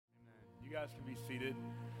You guys can be seated.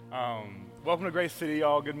 Welcome to Grace City,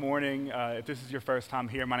 y'all. Good morning. If this is your first time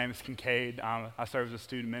here, my name is Kincaid. I serve as a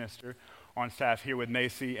student minister on staff here with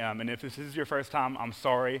Macy. And if this is your first time, I'm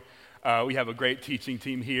sorry. We have a great teaching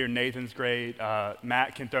team here. Nathan's great.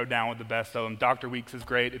 Matt can throw down with the best of them. Dr. Weeks is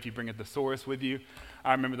great if you bring a thesaurus with you.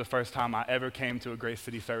 I remember the first time I ever came to a Grace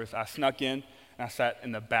City service. I snuck in, and I sat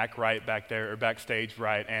in the back right back there, or backstage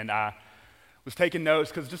right, and I was taking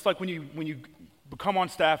notes because just like when you come on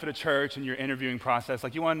staff at a church and your interviewing process,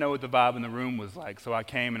 like you want to know what the vibe in the room was like. So I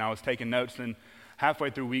came and I was taking notes, and halfway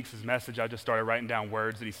through Weeks' message, I just started writing down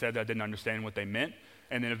words that he said that I didn't understand what they meant.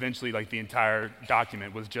 And then eventually, like the entire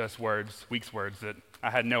document was just words, Weeks words that I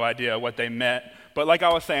had no idea what they meant. But like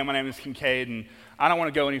I was saying, my name is Kincaid, and I don't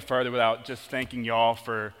want to go any further without just thanking y'all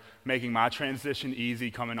for making my transition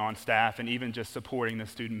easy coming on staff and even just supporting the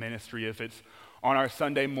student ministry. If it's on our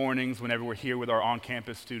Sunday mornings whenever we're here with our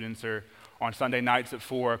on-campus students, or on Sunday nights at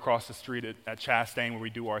 4 across the street at Chastain where we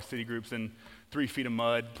do our city groups in 3 feet of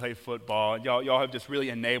mud, play football. Y'all have just really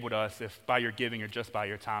enabled us, if by your giving or just by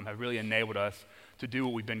your time, have really enabled us to do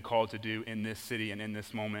what we've been called to do in this city and in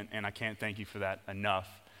this moment, and I can't thank you for that enough.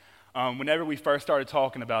 Whenever we first started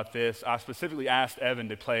talking about this, I specifically asked Evan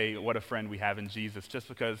to play What a Friend We Have in Jesus, just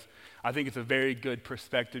because I think it's a very good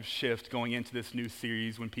perspective shift going into this new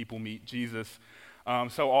series when people meet Jesus.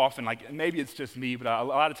 So often, like maybe it's just me, but a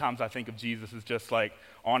lot of times I think of Jesus as just like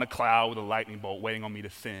on a cloud with a lightning bolt waiting on me to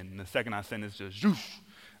sin. And the second I sin is just zhoosh.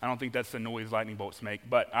 I don't think that's the noise lightning bolts make,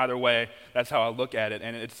 but either way, that's how I look at it.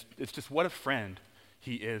 And it's just what a friend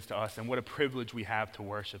he is to us, and what a privilege we have to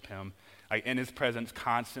worship him, like in his presence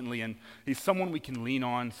constantly. And he's someone we can lean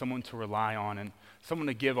on, someone to rely on, and someone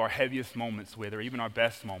to give our heaviest moments with, or even our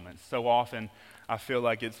best moments. So often I feel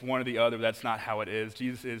like it's one or the other. That's not how it is.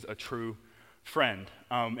 Jesus is a true friend.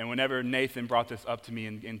 And whenever Nathan brought this up to me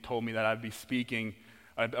and told me that I'd be speaking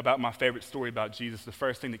about my favorite story about Jesus, the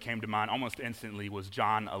first thing that came to mind almost instantly was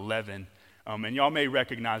John 11. And y'all may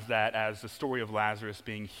recognize that as the story of Lazarus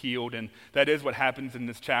being healed, and that is what happens in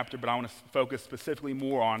this chapter, but I want to focus specifically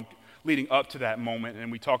more on leading up to that moment,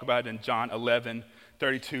 and we talk about it in John 11,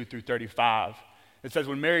 32 through 35. It says,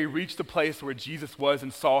 when Mary reached the place where Jesus was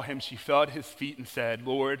and saw him, she fell at his feet and said,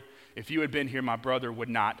 "Lord, if you had been here, my brother would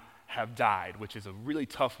not have died," which is a really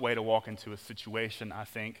tough way to walk into a situation, I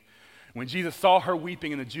think. When Jesus saw her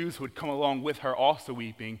weeping and the Jews who had come along with her also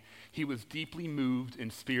weeping, he was deeply moved in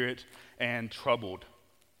spirit and troubled.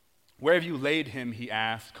 "Where have you laid him?" he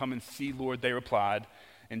asked. "Come and see, Lord," they replied.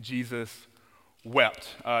 And Jesus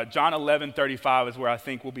wept. John 11:35 is where I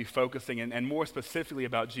think we'll be focusing, and more specifically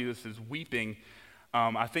about Jesus' weeping.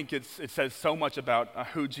 I think it says so much about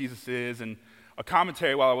who Jesus is, and a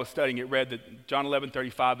commentary while I was studying it read that John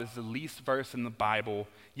 11:35 is the least verse in the Bible,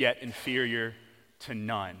 yet inferior to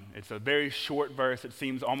none. It's a very short verse. It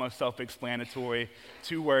seems almost self-explanatory.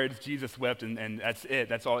 2 words, Jesus wept, and that's it.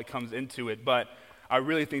 That's all that comes into it. But I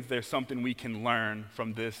really think there's something we can learn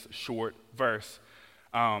from this short verse.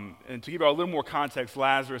 And to give you a little more context,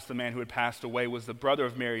 Lazarus, the man who had passed away, was the brother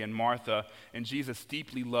of Mary and Martha, and Jesus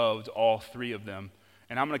deeply loved all 3 of them.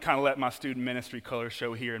 And I'm going to kind of let my student ministry color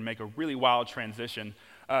show here and make a really wild transition.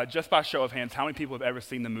 Just by show of hands, how many people have ever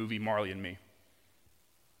seen the movie Marley and Me?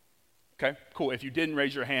 Okay, cool. If you didn't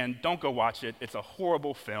raise your hand, don't go watch it. It's a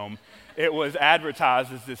horrible film. It was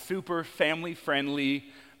advertised as this super family-friendly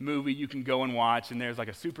movie you can go and watch, and there's like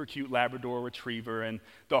a super cute Labrador retriever, and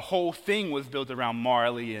the whole thing was built around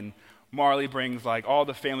Marley, and Marley brings like all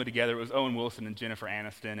the family together. It was Owen Wilson and Jennifer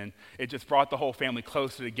Aniston, and it just brought the whole family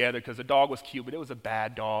closer together because the dog was cute, but it was a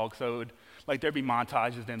bad dog, so there'd be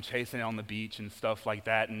montages of them chasing it on the beach and stuff like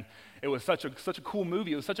that, and it was such a cool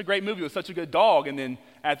movie. It was such a great movie. It was such a good dog, and then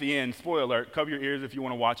at the end, spoiler alert, cover your ears if you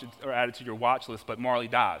want to watch it or add it to your watch list, but Marley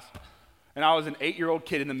dies. And I was an 8-year-old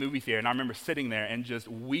kid in the movie theater, and I remember sitting there and just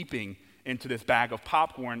weeping into this bag of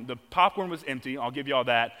popcorn. The popcorn was empty, I'll give you all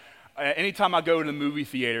that. Anytime I go to the movie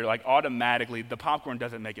theater, like automatically, the popcorn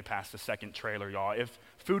doesn't make it past the second trailer, y'all. If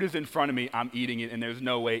food is in front of me, I'm eating it, and there's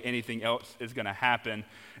no way anything else is going to happen.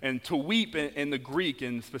 And to weep in the Greek,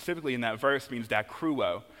 and specifically in that verse, means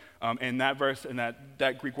dakruo. And that verse and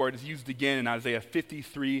that Greek word is used again in Isaiah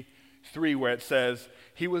 53:3, where it says,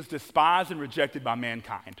 "He was despised and rejected by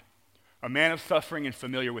mankind, a man of suffering and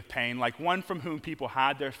familiar with pain, like one from whom people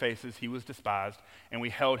hide their faces. He was despised, and we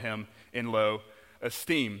held him in low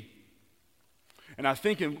esteem." And I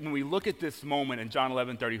think when we look at this moment in John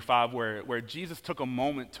 11:35, where Jesus took a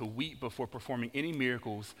moment to weep before performing any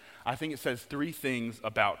miracles, I think it says 3 things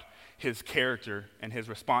about his character and his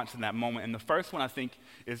response in that moment. And the first one, I think,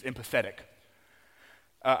 is empathetic.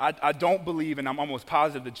 I don't believe, and I'm almost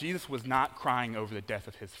positive, that Jesus was not crying over the death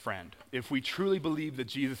of his friend. If we truly believe that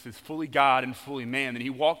Jesus is fully God and fully man, then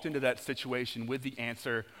he walked into that situation with the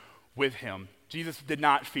answer with him. Jesus did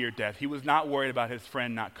not fear death. He was not worried about his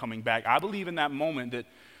friend not coming back. I believe in that moment that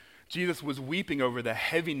Jesus was weeping over the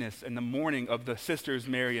heaviness and the mourning of the sisters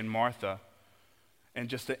Mary and Martha, and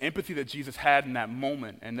just the empathy that Jesus had in that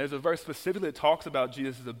moment. And there's a verse specifically that talks about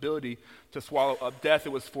Jesus' ability to swallow up death.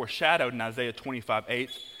 It was foreshadowed in Isaiah 25:8.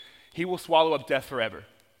 He will swallow up death forever.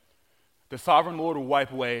 The sovereign Lord will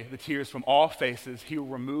wipe away the tears from all faces. He will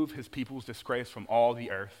remove his people's disgrace from all the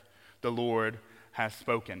earth. The Lord has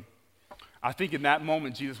spoken. I think in that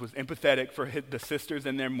moment, Jesus was empathetic for the sisters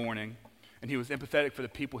in their mourning, and he was empathetic for the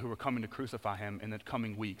people who were coming to crucify him in the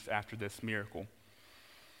coming weeks after this miracle.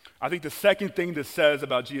 I think the second thing this says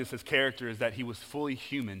about Jesus' character is that he was fully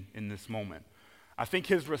human in this moment. I think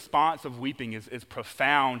his response of weeping is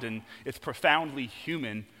profound, and it's profoundly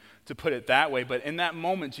human, to put it that way. But in that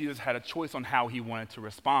moment, Jesus had a choice on how he wanted to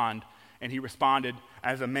respond, and he responded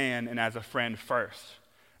as a man and as a friend first.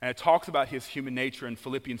 And it talks about his human nature in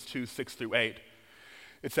Philippians 2:6-8.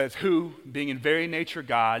 It says, who, being in very nature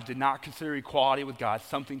God, did not consider equality with God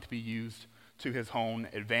something to be used to his own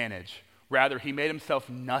advantage. Rather, he made himself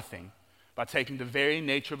nothing by taking the very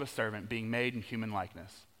nature of a servant, being made in human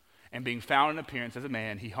likeness. And being found in appearance as a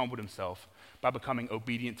man, he humbled himself by becoming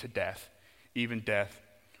obedient to death, even death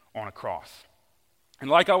on a cross. And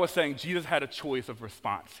like I was saying, Jesus had a choice of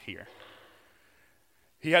response here.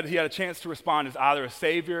 He had a chance to respond as either a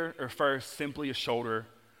savior or first simply a shoulder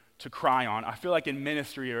to cry on. I feel like in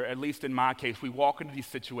ministry, or at least in my case, we walk into these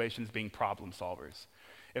situations being problem solvers.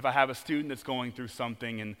 If I have a student that's going through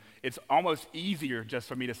something, and it's almost easier just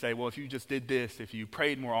for me to say, well, if you just did this, if you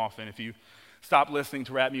prayed more often, if you stopped listening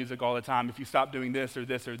to rap music all the time, if you stopped doing this or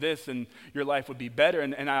this or this, and your life would be better.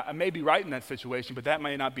 And I may be right in that situation, but that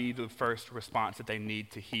may not be the first response that they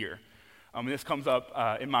need to hear. This comes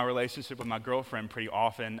up in my relationship with my girlfriend pretty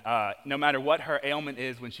often. No matter what her ailment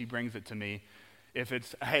is when she brings it to me, if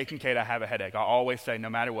it's, hey, Kincaid, I have a headache, I'll always say, no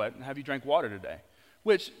matter what, have you drank water today?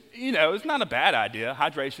 Which, is not a bad idea.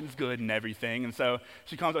 Hydration's good and everything. And so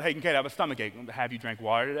she comes up, hey, Kincaid, I have a stomachache. Have you drank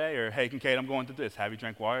water today? Or, hey, Kincaid, I'm going through this. Have you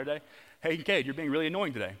drank water today? Hey, Kincaid, you're being really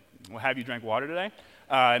annoying today. Well, have you drank water today?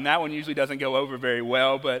 And that one usually doesn't go over very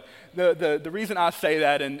well. But the reason I say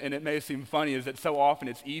that, and it may seem funny, is that so often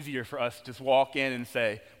it's easier for us to just walk in and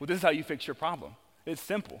say, well, this is how you fix your problem. It's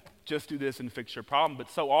simple. Just do this and fix your problem. But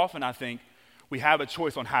so often I think we have a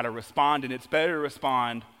choice on how to respond, and it's better to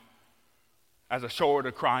respond as a shoulder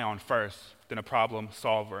to cry on first than a problem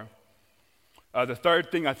solver. The third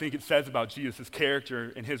thing I think it says about Jesus'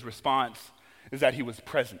 character and his response is that he was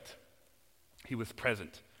present. He was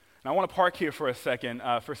present. And I want to park here for a second.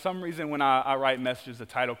 For some reason, when I write messages, the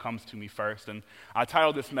title comes to me first. And I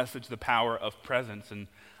titled this message, The Power of Presence. And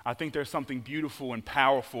I think there's something beautiful and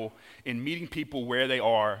powerful in meeting people where they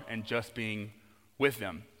are and just being with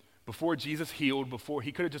them. Before Jesus healed, before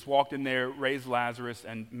he could have just walked in there, raised Lazarus,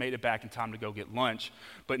 and made it back in time to go get lunch.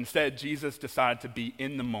 But instead, Jesus decided to be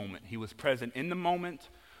in the moment. He was present in the moment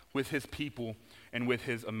with his people and with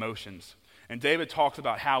his emotions. And David talks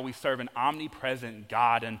about how we serve an omnipresent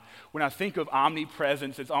God. And when I think of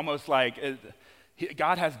omnipresence, it's almost like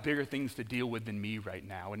God has bigger things to deal with than me right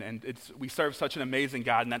now. And we serve such an amazing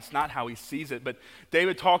God, and that's not how he sees it. But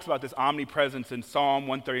David talks about this omnipresence in Psalm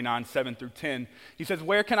 139, 7-10. He says,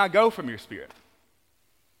 where can I go from your spirit?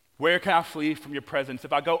 Where can I flee from your presence?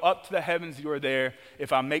 If I go up to the heavens, you are there.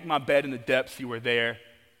 If I make my bed in the depths, you are there.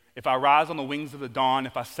 If I rise on the wings of the dawn,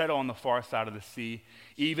 if I settle on the far side of the sea,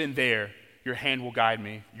 even there, your hand will guide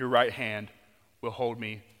me. Your right hand will hold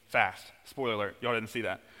me fast. Spoiler alert, y'all didn't see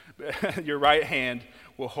that. Your right hand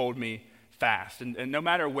will hold me fast. And no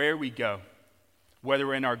matter where we go, whether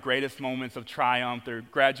we're in our greatest moments of triumph or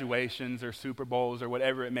graduations or Super Bowls or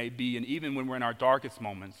whatever it may be, and even when we're in our darkest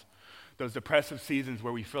moments, those depressive seasons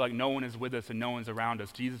where we feel like no one is with us and no one's around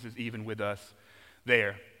us, Jesus is even with us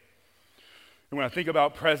there. And when I think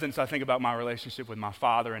about presence, I think about my relationship with my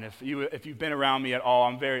father. And if you've been around me at all,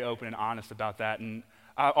 I'm very open and honest about that. And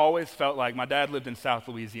I always felt like my dad lived in South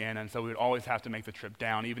Louisiana, and so we would always have to make the trip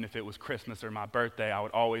down. Even if it was Christmas or my birthday, I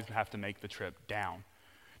would always have to make the trip down.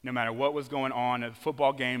 No matter what was going on, if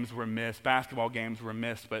football games were missed, basketball games were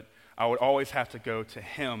missed, but I would always have to go to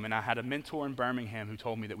him. And I had a mentor in Birmingham who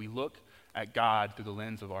told me that we look at God through the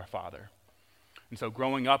lens of our Father. And so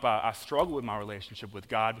growing up, I struggled with my relationship with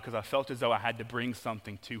God because I felt as though I had to bring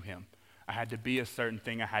something to him. I had to be a certain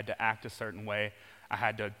thing. I had to act a certain way. I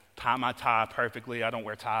had to tie my tie perfectly. I don't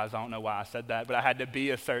wear ties. I don't know why I said that. But I had to be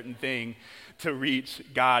a certain thing to reach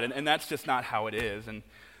God. And that's just not how it is. And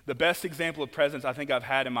the best example of presence I think I've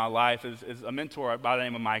had in my life is a mentor by the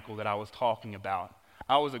name of Michael that I was talking about.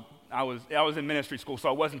 I was in ministry school, so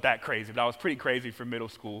I wasn't that crazy, but I was pretty crazy for middle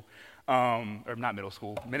school, or not middle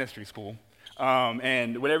school, ministry school.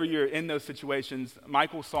 And whenever you're in those situations,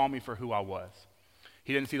 Michael saw me for who I was.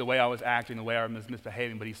 He didn't see the way I was acting, the way I was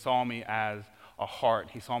misbehaving, but he saw me as a heart.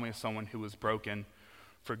 He saw me as someone who was broken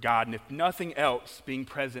for God. And if nothing else, being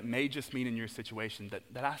present may just mean in your situation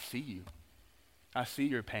that I see you. I see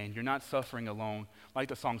your pain. You're not suffering alone. Like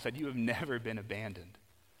the song said, you have never been abandoned.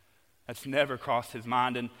 That's never crossed his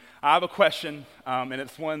mind. And I have a question, and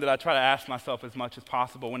it's one that I try to ask myself as much as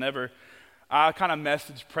possible. Whenever I kind of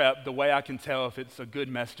message prep, the way I can tell if it's a good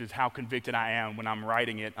message is how convicted I am when I'm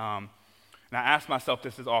writing it. And I ask myself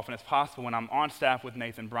this as often as possible when I'm on staff with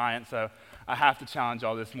Nathan Bryant, so I have to challenge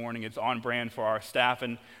y'all this morning. It's on brand for our staff.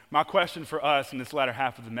 And my question for us in this latter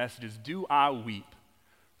half of the message is, do I weep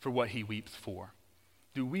for what he weeps for?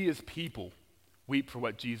 Do we as people weep for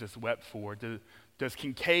what Jesus wept for? Does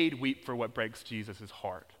Kincaid weep for what breaks Jesus'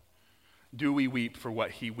 heart? Do we weep for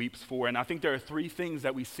what he weeps for? And I think there are three things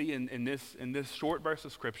that we see in this short verse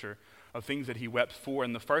of Scripture of things that he wept for.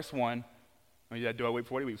 And the first one, do I weep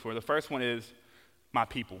for what he weeps for? The first one is my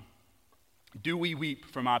people. Do we weep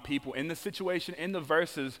for my people? In the situation, in the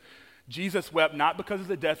verses, Jesus wept not because of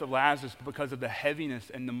the death of Lazarus, but because of the heaviness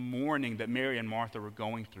and the mourning that Mary and Martha were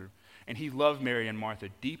going through. And he loved Mary and Martha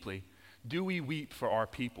deeply. Do we weep for our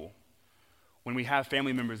people? When we have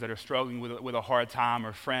family members that are struggling with a hard time,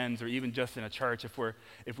 or friends, or even just in a church,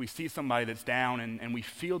 if we see somebody that's down and we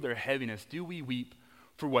feel their heaviness, do we weep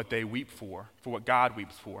for what they weep for what God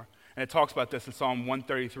weeps for? And it talks about this in Psalm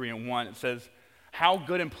 133:1. It says, how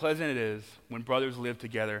good and pleasant it is when brothers live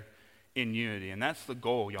together in unity. And that's the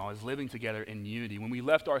goal, y'all, is living together in unity. When we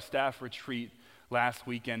left our staff retreat last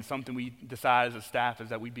weekend, something we decided as a staff is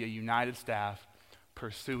that we'd be a united staff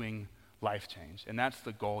pursuing life change. And that's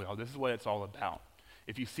the goal, y'all. This is what it's all about.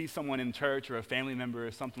 If you see someone in church or a family member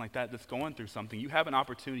or something like that that's going through something, you have an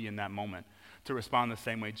opportunity in that moment to respond the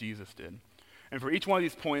same way Jesus did. And for each one of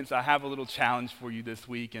these points, I have a little challenge for you this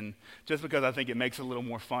week. And just because I think it makes it a little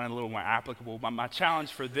more fun and a little more applicable, my challenge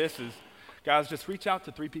for this is, guys, just reach out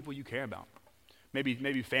to 3 people you care about.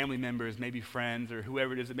 Maybe family members, maybe friends, or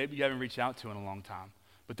whoever it is that maybe you haven't reached out to in a long time.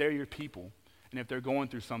 But they're your people. And if they're going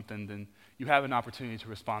through something, then you have an opportunity to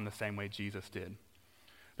respond the same way Jesus did.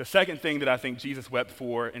 The second thing that I think Jesus wept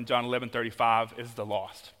for in John 11:35 is the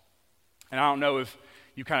lost. And I don't know if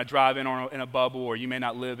you kind of drive in a bubble, or you may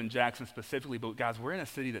not live in Jackson specifically, but guys, we're in a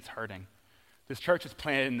city that's hurting. This church is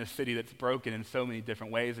planted in this city that's broken in so many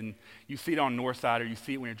different ways, and you see it on Northside, or you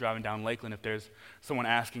see it when you're driving down Lakeland if there's someone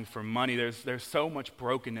asking for money. There's so much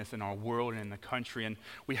brokenness in our world and in the country, and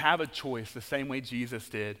we have a choice, the same way Jesus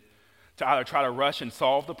did, to either try to rush and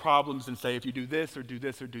solve the problems and say, if you do this or do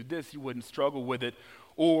this or do this, you wouldn't struggle with it,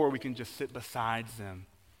 or we can just sit beside them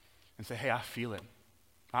and say, hey, I feel it.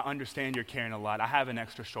 I understand you're carrying a lot. I have an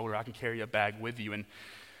extra shoulder. I can carry a bag with you. And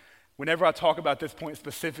whenever I talk about this point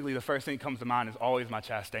specifically, the first thing that comes to mind is always my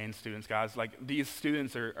Chastain students, guys. Like, these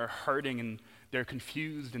students are hurting, and they're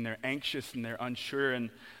confused, and they're anxious, and they're unsure. And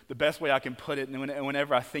the best way I can put it, and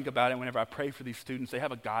whenever I think about it, whenever I pray for these students, they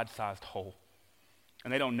have a God-sized hole.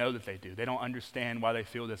 And they don't know that they do. They don't understand why they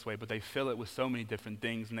feel this way, but they fill it with so many different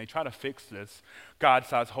things, and they try to fix this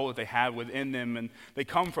God-sized hole that they have within them, and they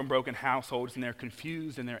come from broken households, and they're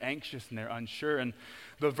confused, and they're anxious, and they're unsure. And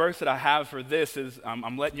the verse that I have for this is,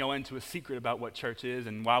 I'm letting y'all into a secret about what church is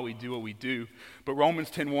and why we do what we do, but Romans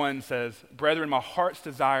 10:1 says, brethren, my heart's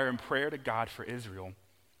desire and prayer to God for Israel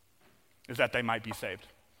is that they might be saved.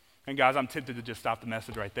 And guys, I'm tempted to just stop the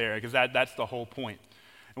message right there, because that's the whole point.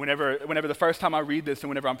 And whenever the first time I read this and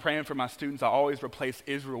whenever I'm praying for my students, I always replace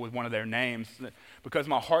Israel with one of their names, because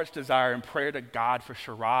my heart's desire and prayer to God for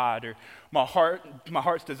Sherrod, or my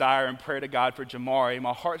heart's desire and prayer to God for Jamari,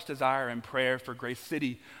 my heart's desire and prayer for Grace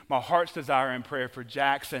City, my heart's desire and prayer for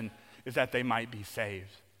Jackson is that they might be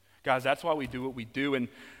saved. Guys, that's why we do what we do. And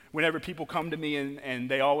whenever people come to me and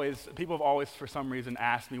people have always for some reason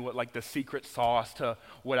asked me what like the secret sauce to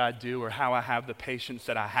what I do or how I have the patience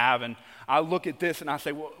that I have. And I look at this and I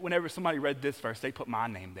say, well, whenever somebody read this verse, they put my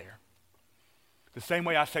name there. The same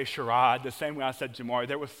way I say Sherrod, the same way I said Jamari,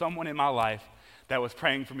 there was someone in my life that was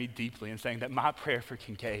praying for me deeply and saying that my prayer for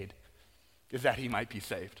Kincaid is that he might be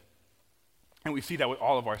saved. And we see that with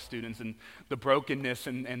all of our students, and the brokenness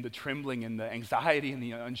and the trembling and the anxiety and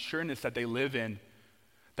the unsureness that they live in.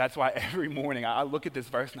 That's why every morning I look at this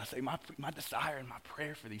verse and I say, my desire and my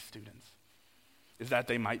prayer for these students is that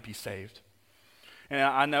they might be saved. And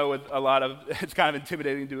I know with a lot of, it's kind of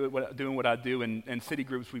intimidating doing what I do. In city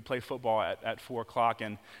groups, we play football at 4 o'clock,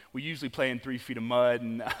 and we usually play in 3 feet of mud.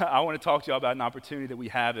 And I want to talk to you all about an opportunity that we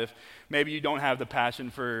have. If maybe you don't have the passion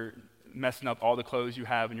for messing up all the clothes you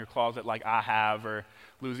have in your closet like I have, or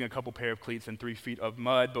losing a couple pair of cleats in 3 feet of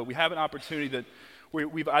mud, but we have an opportunity that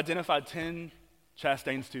we've identified 10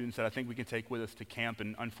 Chastain students that I think we can take with us to camp,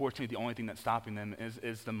 and unfortunately the only thing that's stopping them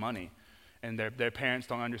is the money. And their parents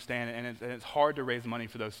don't understand it, and it's hard to raise money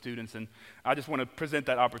for those students. And I just want to present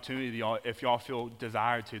that opportunity to y'all. If y'all feel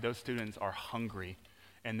desired to, those students are hungry,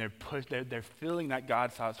 and they're filling that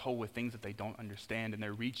God-sized hole with things that they don't understand, and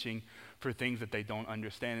they're reaching for things that they don't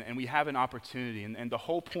understand. And we have an opportunity, and the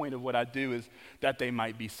whole point of what I do is that they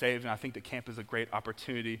might be saved, and I think that camp is a great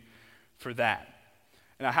opportunity for that.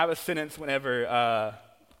 And I have a sentence whenever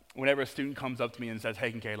a student comes up to me and says,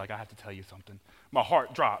 "Hey, Kincaid, I have to tell you something." My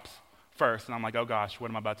heart drops first, and I'm like, oh gosh,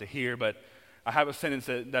 what am I about to hear? But I have a sentence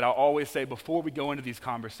that I always say before we go into these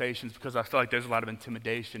conversations, because I feel like there's a lot of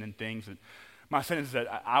intimidation and things. And my sentence is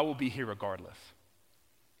that I will be here regardless.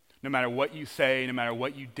 No matter what you say, no matter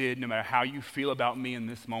what you did, no matter how you feel about me in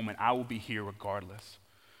this moment, I will be here regardless.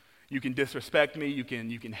 You can disrespect me, you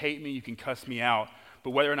can hate me, you can cuss me out,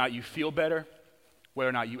 but whether or not you feel better, whether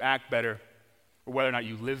or not you act better, or whether or not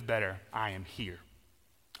you live better, I am here.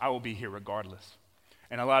 I will be here regardless.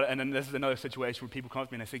 And then this is another situation where people come up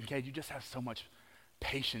to me and they say, "Kincaid, you just have so much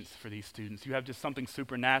patience for these students. You have just something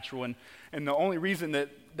supernatural." And the only reason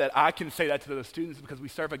that I can say that to those students is because we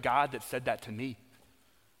serve a God that said that to me.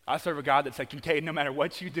 I serve a God that said, "Kincaid, no matter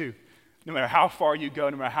what you do, no matter how far you go,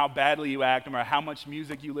 no matter how badly you act, no matter how much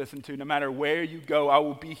music you listen to, no matter where you go, I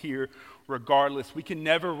will be here regardless." We can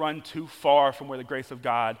never run too far from where the grace of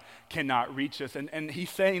God cannot reach us. And he's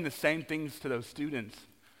saying the same things to those students.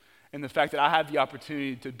 And the fact that I have the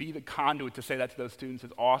opportunity to be the conduit to say that to those students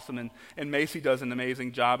is awesome. And Macy does an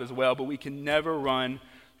amazing job as well, but we can never run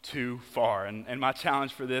too far. And my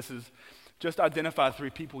challenge for this is just identify 3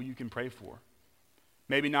 people you can pray for.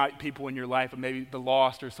 Maybe not people in your life, but maybe the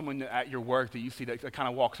lost, or someone at your work that you see that kind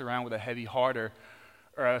of walks around with a heavy heart,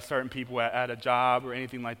 or certain people at a job or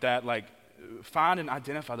anything like that. Find and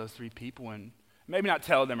identify those 3 people, and maybe not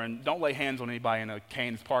tell them, and don't lay hands on anybody in a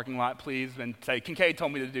Cane's parking lot, please, and say, "Kincaid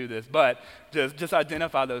told me to do this," but just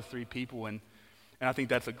identify those 3 people, and I think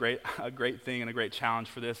that's a great thing and a great challenge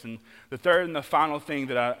for this. And the third and the final thing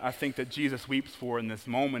that I think that Jesus weeps for in this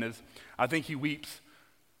moment is, I think he weeps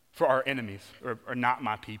for our enemies, or not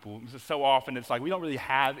my people. So often it's like we don't really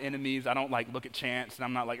have enemies. I don't look at Chance, and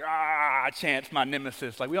I'm not like, Chance, my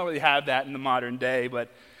nemesis. We don't really have that in the modern day,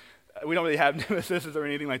 but we don't really have nemesis or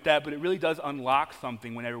anything like that, but it really does unlock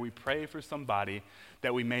something whenever we pray for somebody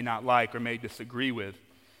that we may not like or may disagree with.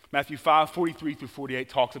 Matthew 5:43-48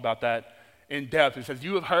 talks about that in depth. It says,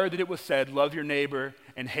 "You have heard that it was said, 'Love your neighbor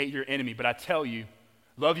and hate your enemy.' But I tell you,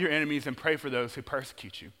 love your enemies and pray for those who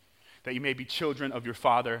persecute you, that you may be children of your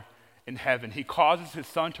Father in heaven. He causes his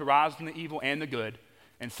sun to rise on the evil and the good,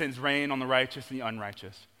 and sends rain on the righteous and the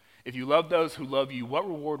unrighteous. If you love those who love you, what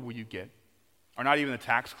reward will you get? Are not even the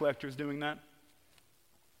tax collectors doing that?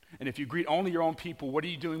 And if you greet only your own people, what are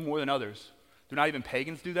you doing more than others? Do not even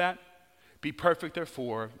pagans do that? Be perfect,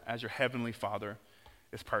 therefore, as your heavenly Father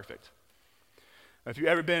is perfect." If you've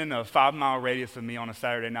ever been in a 5-mile radius of me on a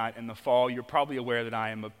Saturday night in the fall, you're probably aware that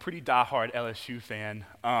I am a pretty diehard LSU fan.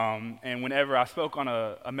 And whenever I spoke on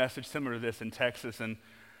a message similar to this in Texas, and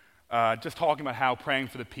just talking about how praying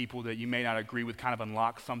for the people that you may not agree with kind of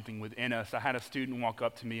unlocks something within us, I had a student walk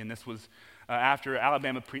up to me, and this was after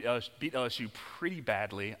Alabama beat LSU pretty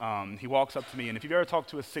badly. He walks up to me, and if you've ever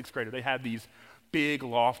talked to a 6th grader, they have these big,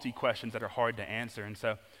 lofty questions that are hard to answer. And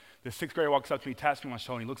so the 6th grader walks up to me, taps me on my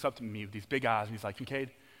shoulder, and he looks up to me with these big eyes, and he's like,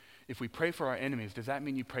 "Kincaid, if we pray for our enemies, does that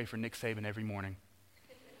mean you pray for Nick Saban every morning?"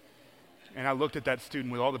 And I looked at that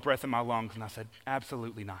student with all the breath in my lungs, and I said,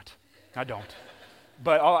 "Absolutely not. I don't."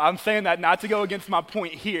 But I'm saying that not to go against my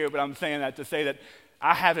point here, but I'm saying that to say that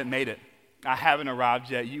I haven't made it. I haven't arrived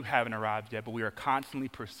yet. You haven't arrived yet, but we are constantly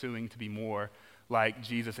pursuing to be more like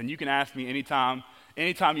Jesus. And you can ask me anytime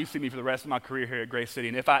you see me for the rest of my career here at Grace City,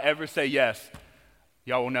 and if I ever say yes,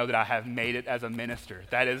 y'all will know that I have made it as a minister.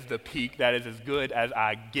 That is the peak. That is as good as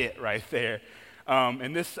I get right there.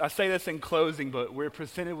 And I say this in closing, but we're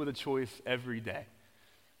presented with a choice every day.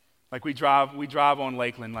 We drive on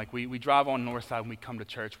Lakeland, we drive on Northside when we come to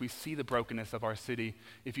church. We see the brokenness of our city.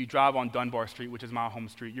 If you drive on Dunbar Street, which is my home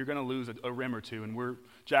street, you're going to lose a rim or two, and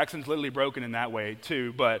Jackson's literally broken in that way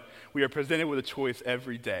too, but we are presented with a choice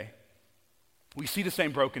every day. We see the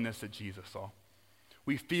same brokenness that Jesus saw.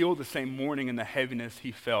 We feel the same mourning and the heaviness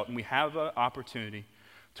he felt, and we have an opportunity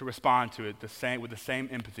to respond to it with the same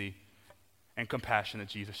empathy and compassion that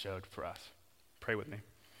Jesus showed for us. Pray with me.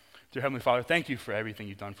 Dear Heavenly Father, thank you for everything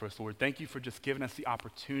you've done for us, Lord. Thank you for just giving us the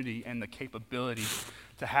opportunity and the capability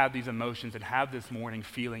to have these emotions and have this morning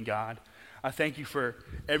feeling, God. I thank you for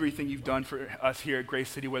everything you've done for us here at Grace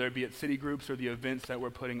City, whether it be at city groups or the events that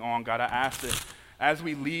we're putting on. God, I ask that as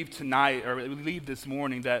we leave tonight or we leave this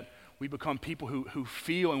morning, that we become people who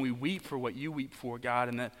feel and we weep for what you weep for, God,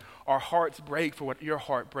 and that our hearts break for what your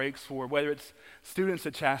heart breaks for, whether it's students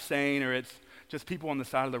at Chastain or it's just people on the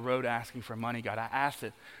side of the road asking for money, God. I ask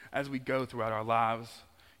that as we go throughout our lives,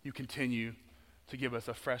 you continue to give us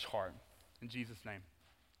a fresh heart. In Jesus' name,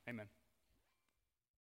 amen.